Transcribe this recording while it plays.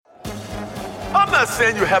not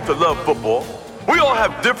saying you have to love football. We all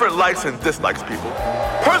have different likes and dislikes, people.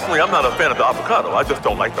 Personally, I'm not a fan of the avocado. I just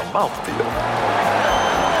don't like the mouthfeel.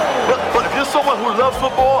 But if you're someone who loves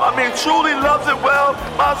football, truly loves it, well,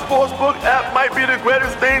 my sportsbook app might be the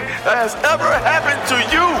greatest thing that has ever happened to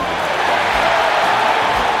you.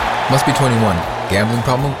 Must be 21. Gambling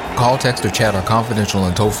problem? Call, text, or chat our confidential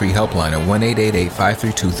and toll-free helpline at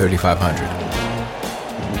 1-888-532-3500.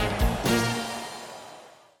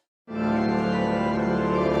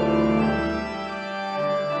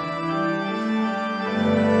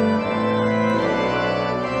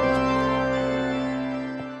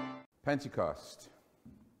 Pentecost.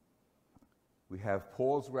 We have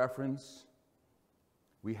Paul's reference,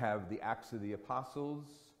 we have the Acts of the Apostles,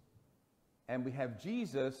 and we have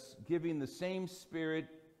Jesus giving the same Spirit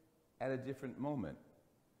at a different moment.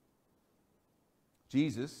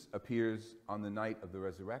 Jesus appears on the night of the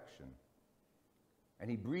resurrection, and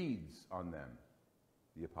he breathes on them,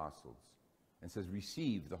 the apostles, and says,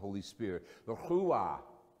 receive the Holy Spirit. The Ruah,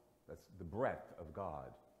 that's the breath of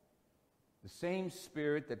God. The same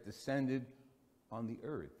Spirit that descended on the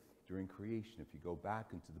earth during creation. If you go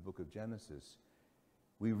back into the book of Genesis,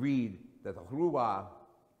 we read that the Ruah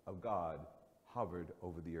of God hovered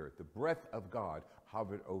over the earth. The breath of God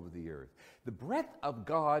hovered over the earth. The breath of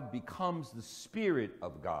God becomes the Spirit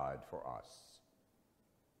of God for us.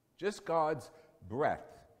 Just God's breath.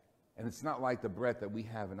 And it's not like the breath that we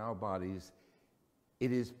have in our bodies.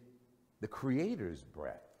 It is the Creator's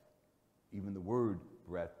breath. Even the word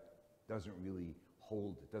breath doesn't really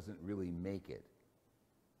hold it, doesn't really make it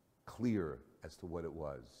clear as to what it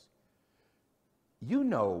was. You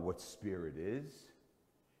know what spirit is.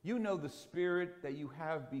 You know the spirit that you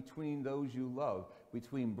have between those you love,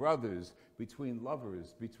 between brothers, between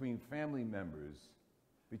lovers, between family members,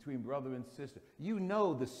 between brother and sister. You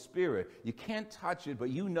know the spirit. You can't touch it, but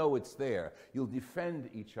you know it's there. You'll defend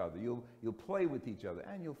each other. You'll play with each other,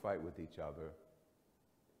 and you'll fight with each other,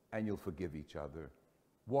 and you'll forgive each other.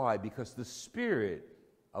 Why? Because the spirit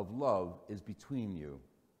of love is between you,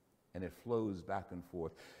 and it flows back and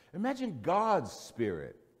forth. Imagine God's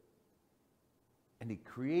spirit, and he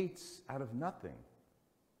creates out of nothing,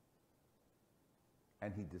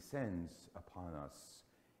 and he descends upon us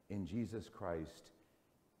in Jesus Christ.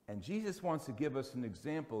 And Jesus wants to give us an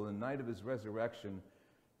example in the night of his resurrection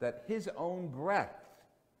that his own breath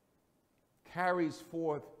carries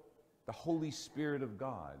forth the Holy Spirit of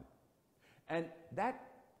God. And that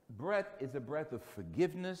breath is a breath of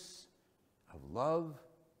forgiveness, of love,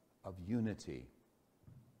 of unity.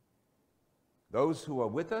 Those who are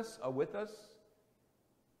with us are with us.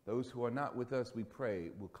 Those who are not with us, we pray,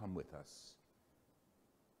 will come with us.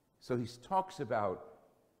 So he talks about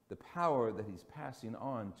the power that he's passing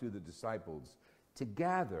on to the disciples to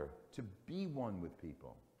gather, to be one with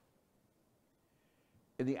people.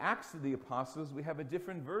 In the Acts of the Apostles, we have a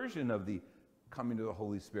different version of the coming to the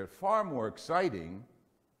Holy Spirit, far more exciting.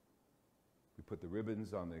 We put the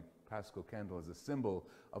ribbons on the Paschal candle as a symbol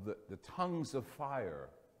of the tongues of fire.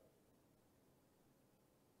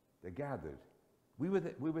 They gathered. We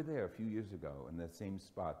were there a few years ago in that same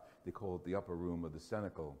spot. They call it the upper room of the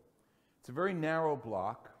cenacle. It's a very narrow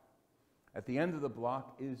block. At the end of the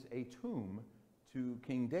block is a tomb to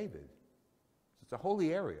King David. So it's a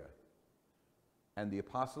holy area. And the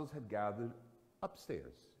apostles had gathered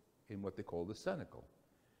upstairs in what they call the cenacle.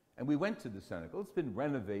 And we went to the cenacle. It's been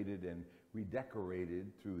renovated and redecorated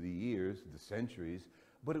through the years, the centuries,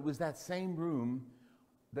 but it was that same room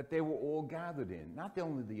that they were all gathered in. Not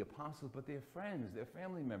only the apostles, but their friends, their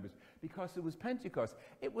family members, because it was Pentecost.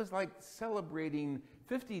 It was like celebrating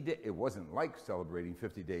 50 days. It wasn't like celebrating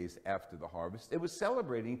 50 days after the harvest. It was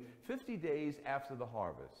celebrating 50 days after the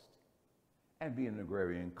harvest. And being an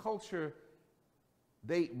agrarian culture,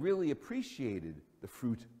 they really appreciated the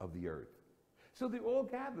fruit of the earth. So they all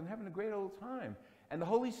gathered and having a great old time. And the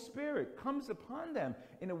Holy Spirit comes upon them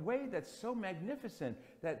in a way that's so magnificent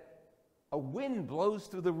that a wind blows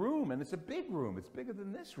through the room, and it's a big room. It's bigger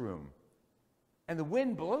than this room. And the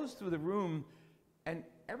wind blows through the room, and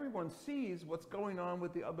everyone sees what's going on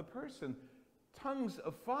with the other person. Tongues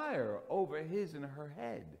of fire over his and her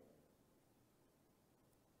head.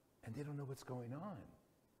 And they don't know what's going on.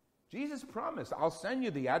 Jesus promised, I'll send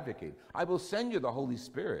you the advocate. I will send you the Holy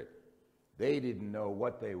Spirit. They didn't know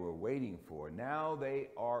what they were waiting for. Now they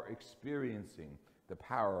are experiencing the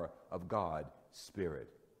power of God's Spirit.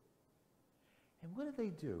 And what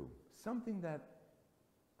do? Something that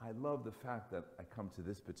I love the fact that I come to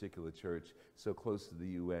this particular church so close to the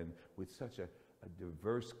UN with such a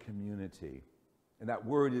diverse community. And that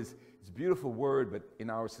word it's a beautiful word, but in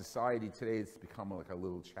our society today it's become like a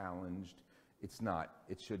little challenged. It's not.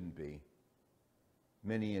 It shouldn't be.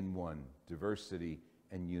 many in one. Diversity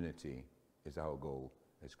and unity is our goal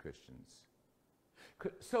as Christians.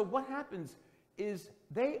 So what happens is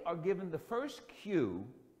they are given the first cue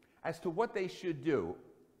as to what they should do.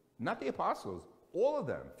 Not the apostles, all of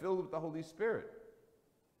them, filled with the Holy Spirit.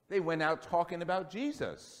 They went out talking about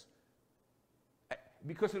Jesus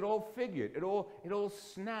because it all figured, it all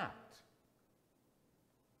snapped.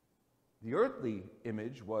 The earthly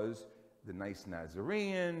image was the nice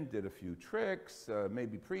Nazarene, did a few tricks,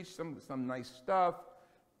 maybe preached some nice stuff,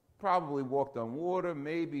 probably walked on water,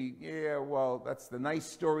 maybe, yeah, well, that's the nice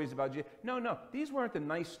stories about Jesus. No, these weren't the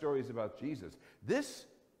nice stories about Jesus. This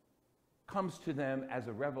comes to them as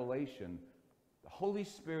a revelation. The Holy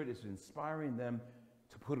Spirit is inspiring them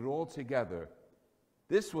to put it all together.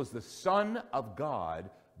 This was the Son of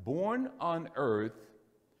God, born on earth,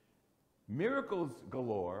 miracles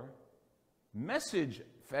galore, message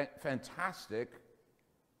fantastic,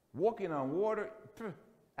 walking on water,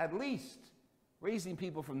 at least raising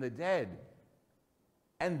people from the dead.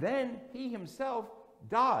 And then he himself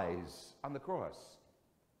dies on the cross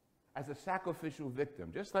as a sacrificial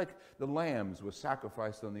victim, just like the lambs were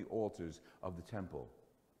sacrificed on the altars of the temple.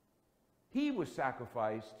 He was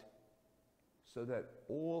sacrificed so that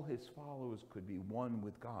all his followers could be one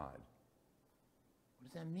with God.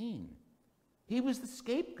 What does that mean? He was the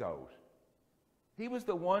scapegoat. He was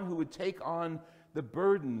the one who would take on the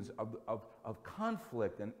burdens of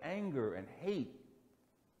conflict and anger and hate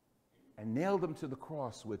and nail them to the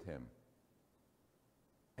cross with him.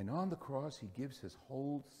 And on the cross, he gives his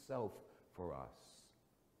whole self for us.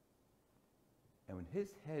 And when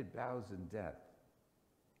his head bows in death,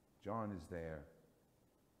 John is there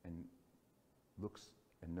and looks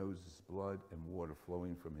and knows his blood and water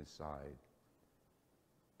flowing from his side.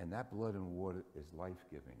 And that blood and water is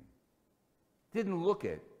life-giving. Didn't look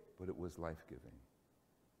it, but it was life-giving.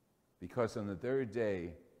 Because on the third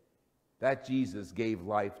day, that Jesus gave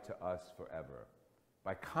life to us forever.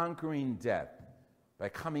 By conquering death, by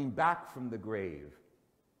coming back from the grave,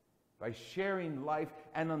 by sharing life,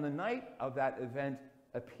 and on the night of that event,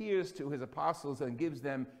 appears to his apostles and gives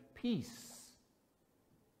them peace.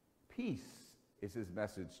 Peace is his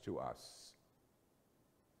message to us.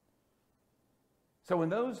 So when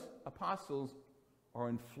those apostles are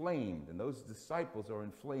inflamed, and those disciples are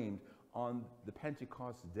inflamed on the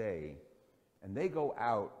Pentecost day, and they go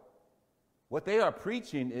out, what they are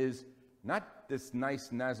preaching is not this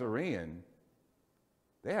nice Nazarene.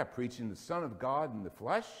 They are preaching the Son of God in the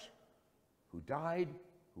flesh, who died,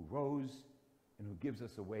 who rose, and who gives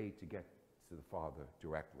us a way to get to the Father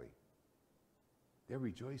directly. They're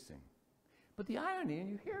rejoicing. But the irony, and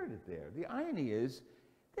you hear it there, the irony is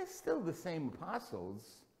they're still the same apostles.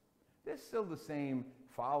 They're still the same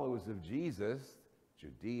followers of Jesus,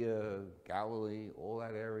 Judea, Galilee, all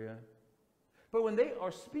that area. But when they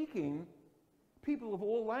are speaking, people of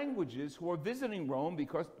all languages who are visiting Rome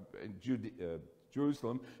because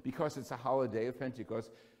Jerusalem, because it's a holiday of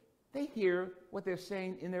Pentecost, they hear what they're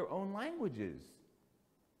saying in their own languages.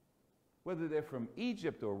 Whether they're from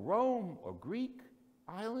Egypt or Rome or Greek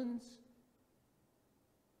islands.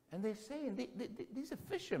 And they're saying, these are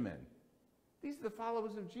fishermen. These are the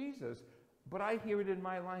followers of Jesus, but I hear it in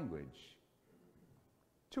my language.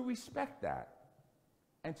 To respect that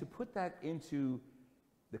and to put that into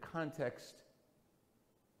the context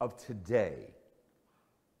of today.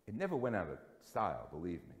 It never went out of style,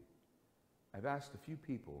 believe me. I've asked a few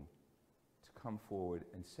people to come forward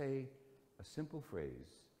and say a simple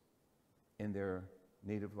phrase in their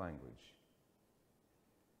native language.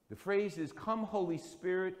 The phrase is, "Come, Holy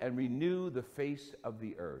Spirit, and renew the face of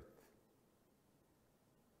the earth."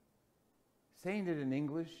 Saying it in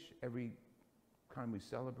English every time we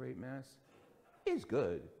celebrate Mass is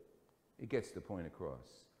good. It gets the point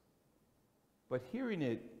across. But hearing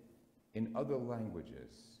it in other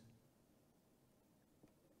languages,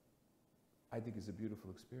 I think is a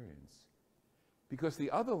beautiful experience. Because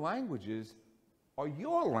the other languages are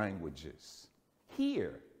your languages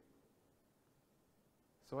here.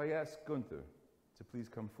 So I ask Gunther to please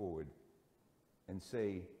come forward and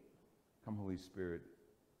say, "Come, Holy Spirit,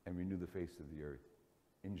 and renew the face of the earth,"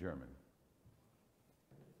 in German.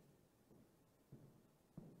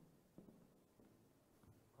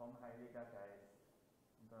 Komm, Heiliger Geist,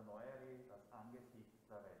 und erneuere das Angesicht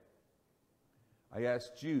der Welt. I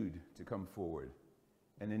ask Jude to come forward,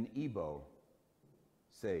 and in Igbo,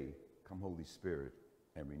 say, "Come, Holy Spirit,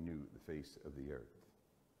 and renew the face of the earth."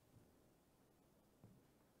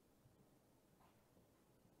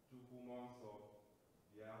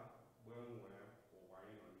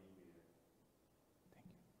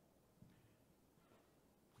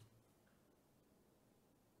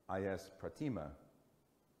 I ask Pratima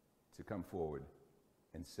to come forward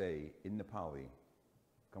and say in Nepali,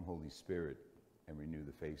 "Come, Holy Spirit, and renew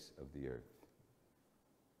the face of the earth."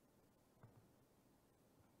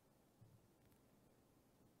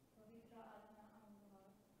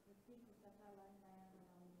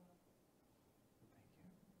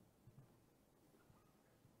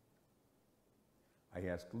 I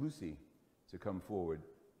ask Lucy to come forward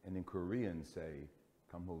and in Korean say,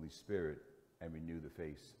 "Come, Holy Spirit, and renew the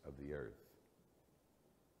face of the earth."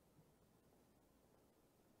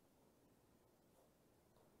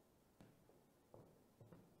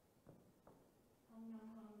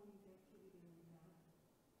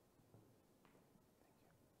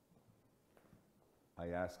 I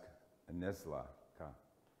ask Aneskla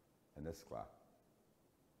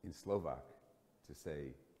in Slovak to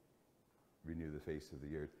say, "Renew the face of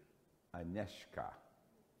the earth." Aneshka.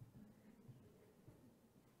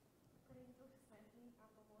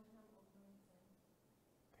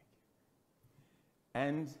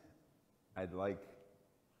 And I'd like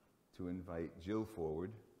to invite Jill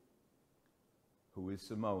forward, who is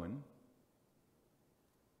Samoan,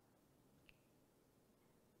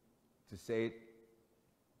 to say it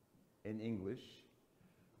in English,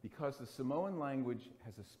 because the Samoan language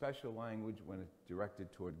has a special language when it's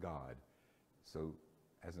directed toward God. So,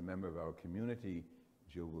 as a member of our community,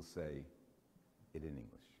 Jill will say it in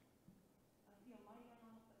English.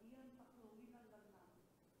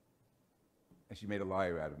 And she made a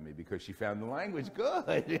liar out of me because she found the language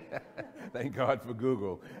good. Thank God for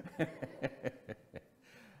Google.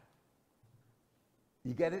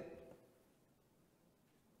 You get it?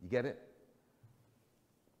 You get it?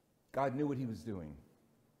 God knew what he was doing.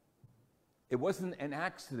 It wasn't an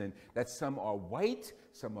accident that some are white,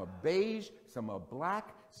 some are beige, some are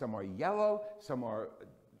black, some are yellow, some are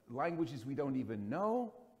languages we don't even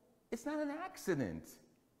know. It's not an accident.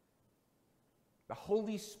 The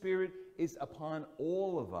Holy Spirit is upon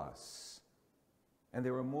all of us. And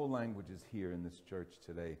there are more languages here in this church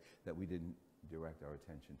today that we didn't direct our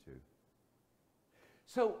attention to.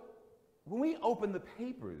 So, when we open the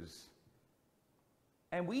papers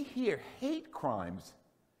and we hear hate crimes,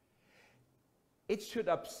 it should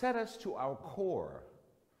upset us to our core.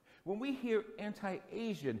 When we hear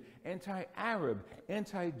anti-Asian, anti-Arab,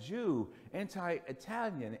 anti-Jew,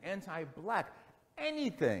 anti-Italian, anti-black,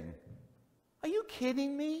 anything, are you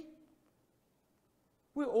kidding me?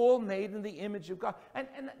 We're all made in the image of God. And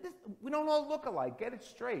this, we don't all look alike. Get it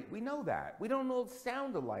straight. We know that. We don't all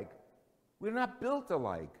sound alike. We're not built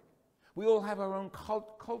alike. We all have our own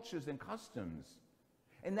cultures and customs.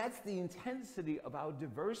 And that's the intensity of our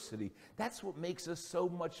diversity. That's what makes us so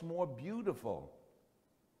much more beautiful.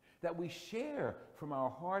 That we share from our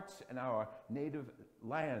hearts and our native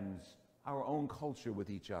lands our own culture with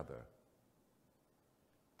each other.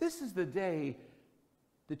 This is the day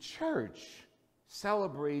the church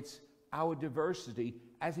celebrates our diversity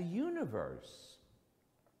as a universe.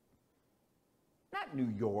 Not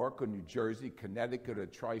New York or New Jersey, Connecticut or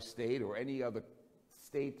tri-state or any other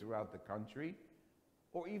state throughout the country,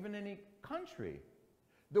 or even any country.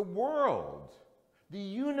 The world, the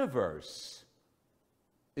universe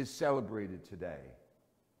is celebrated today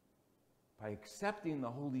by accepting the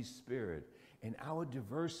Holy Spirit and our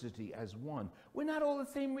diversity as one. We're not all the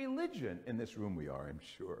same religion. In this room we are, I'm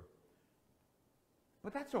sure.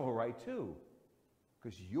 But that's all right too,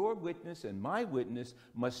 because your witness and my witness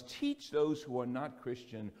must teach those who are not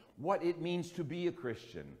Christian what it means to be a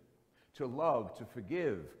Christian, to love, to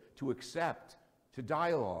forgive, to accept, to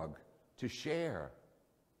dialogue, to share.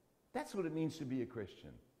 That's what it means to be a Christian.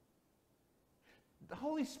 The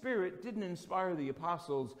Holy Spirit didn't inspire the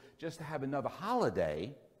apostles just to have another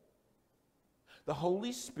holiday. The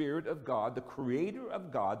Holy Spirit of God, the Creator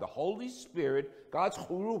of God, the Holy Spirit, God's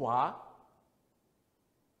Ruah,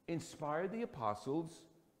 inspired the apostles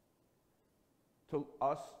to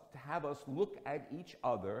have us look at each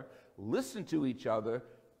other, listen to each other,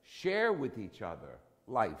 share with each other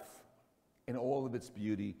life in all of its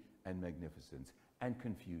beauty and magnificence and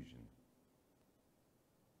confusion.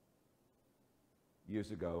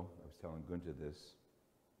 Years ago, I was telling Gunther this,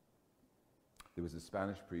 there was a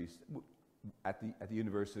Spanish priest at the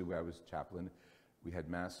university where I was chaplain. We had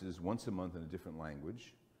masses once a month in a different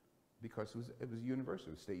language because it was a university,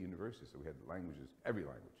 it was a state university, so we had languages, every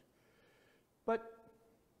language. But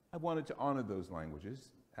I wanted to honor those languages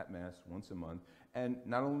at Mass once a month, and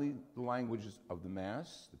not only the languages of the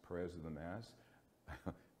Mass, the prayers of the Mass,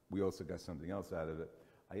 we also got something else out of it.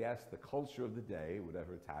 I asked the culture of the day,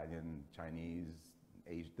 whatever, Italian, Chinese,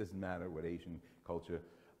 Asian, doesn't matter what Asian culture,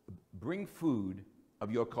 bring food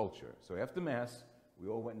of your culture. So after Mass, we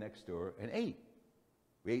all went next door and ate.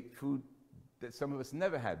 We ate food that some of us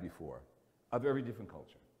never had before, a very different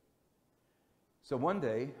culture. So one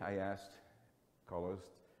day I asked Carlos,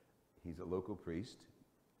 he's a local priest,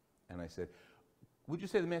 and I said, would you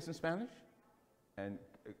say the Mass in Spanish? And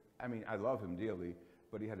I mean, I love him dearly,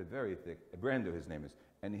 but he had a very thick, Brando his name is,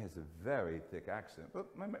 and he has a very thick accent.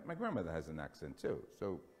 But my grandmother has an accent too,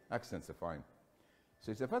 so accents are fine.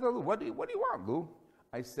 So he said, Father Lou, what do you want, Lou?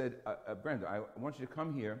 I said, Brando, I want you to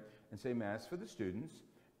come here and say Mass for the students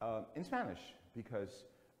in Spanish, because,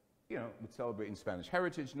 you know, we're celebrating Spanish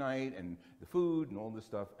Heritage Night and the food and all this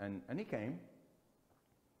stuff. And he came.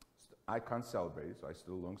 I can't celebrate it, so I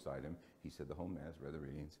stood alongside him. He said the whole Mass, read the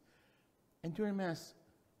readings. And during Mass,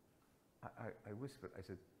 I whispered, I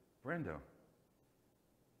said, Brando,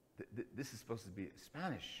 this is supposed to be a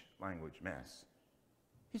Spanish language Mass.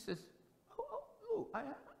 He says, oh,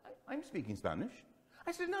 I'm speaking Spanish.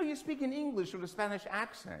 I said, no, you're speaking English with a Spanish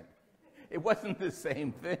accent. It wasn't the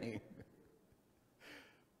same thing.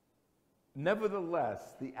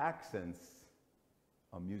 Nevertheless, the accents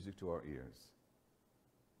are music to our ears.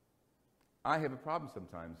 I have a problem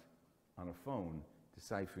sometimes on a phone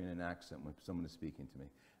deciphering an accent when someone is speaking to me.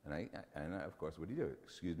 And I, of course, what do you do?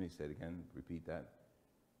 Excuse me, say it again, repeat that.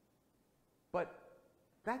 But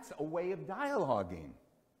that's a way of dialoguing.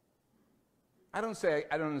 I don't say,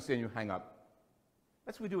 I don't understand you, hang up.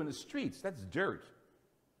 That's what we do in the streets. That's dirt.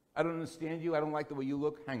 I don't understand you. I don't like the way you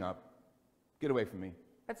look. Hang up. Get away from me.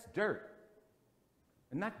 That's dirt.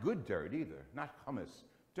 And not good dirt either. Not hummus.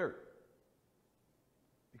 Dirt.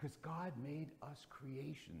 Because God made us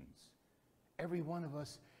creations. Every one of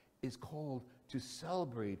us is called to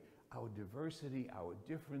celebrate our diversity, our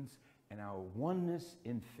difference, and our oneness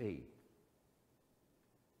in faith.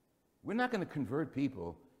 We're not going to convert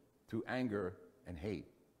people through anger and hate.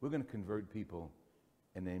 We're going to convert people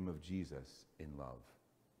in the name of Jesus in love.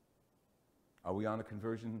 Are we on a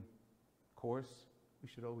conversion course? We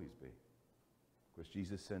should always be. Because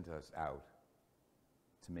Jesus sent us out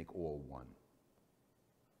to make all one.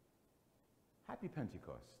 Happy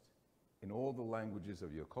Pentecost in all the languages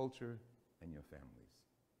of your culture and your families.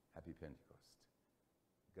 Happy Pentecost.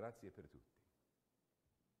 Grazie per tutti.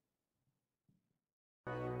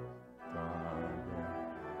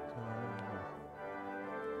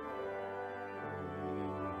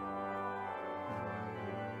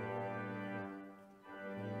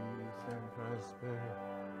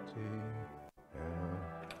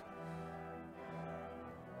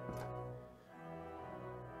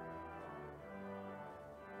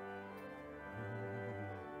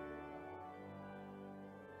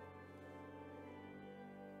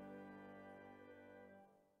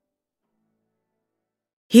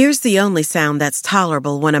 Here's the only sound that's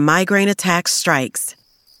tolerable when a migraine attack strikes.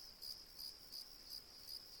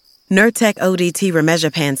 Nurtec ODT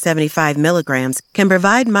Rimegepant 75 milligrams can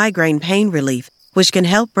provide migraine pain relief, which can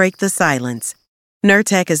help break the silence.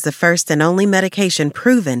 Nurtec is the first and only medication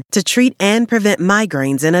proven to treat and prevent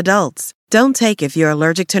migraines in adults. Don't take if you're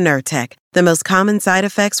allergic to Nurtec. The most common side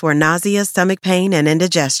effects were nausea, stomach pain, and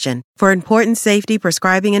indigestion. For important safety,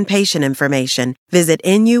 prescribing, and patient information, visit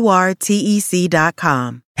NURTEC.com.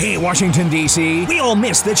 Hey, Washington, D.C., we all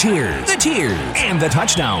miss the cheers, and the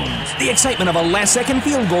touchdowns. The excitement of a last-second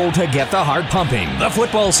field goal to get the heart pumping. The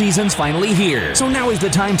football season's finally here, so now is the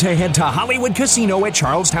time to head to Hollywood Casino at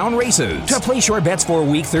Charlestown Races to place your bets for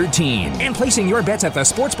Week 13. And placing your bets at the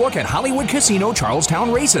Sportsbook at Hollywood Casino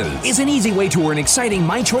Charlestown Races is an easy way to earn exciting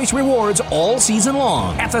My Choice rewards all season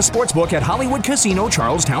long at the Sportsbook at Hollywood Casino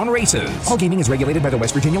Charlestown Races. All gaming is regulated by the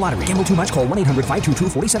West Virginia Lottery. Gamble too much? Call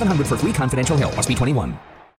 1-800-522-4700 for free confidential help. Must be 21.